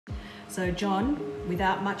So John,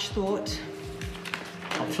 without much thought...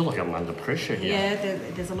 I feel like I'm under pressure here. Yeah,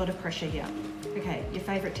 there's a lot of pressure here. Okay, your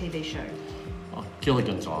favourite TV show?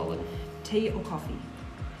 Gilligan's Island. Tea or coffee?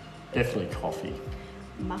 Definitely coffee.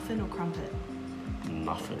 Muffin or crumpet?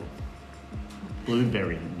 Muffin.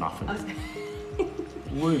 Blueberry muffin.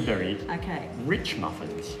 Blueberry. Okay. Rich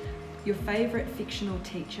muffins. Your favourite fictional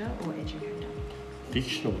teacher or educator?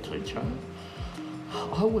 Fictional teacher?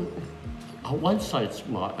 I won't say it's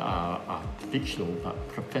my fictional, but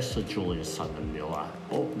Professor Julius Sutton Miller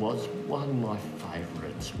was one of my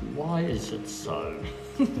favourites. Why is it so?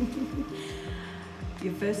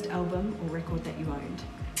 Your first album or record that you owned?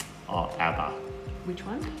 ABBA. Which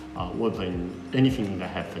one? Would have been anything that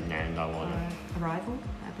had Fernando on it. Arrival?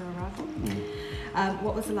 ABBA Arrival? Mm.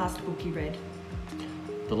 What was the last book you read?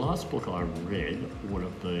 The last book I read would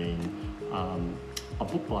have been a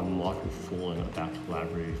book by Michael Fullan about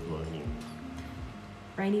collaborative learning.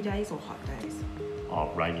 Rainy days or hot days?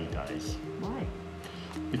 Rainy days. Why?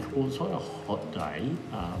 Because on a hot day,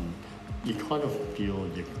 you kind of feel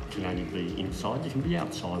you can only be inside. You can be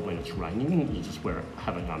outside when it's raining. You just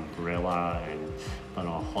have an umbrella, but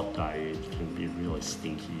on a hot day it can be really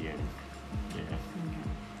stinky and yeah. Okay.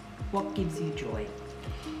 What gives you joy?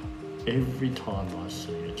 Every time I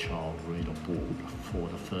see a child read a book for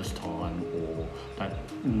the first time, or that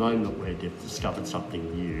moment where they've discovered something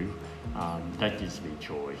new, that gives me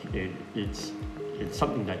joy. It's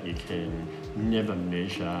something that you can never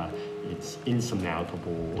measure. It's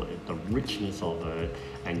insurmountable, the richness of it,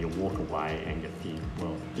 and you walk away and you think,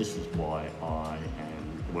 well, this is why I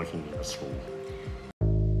am working in a school.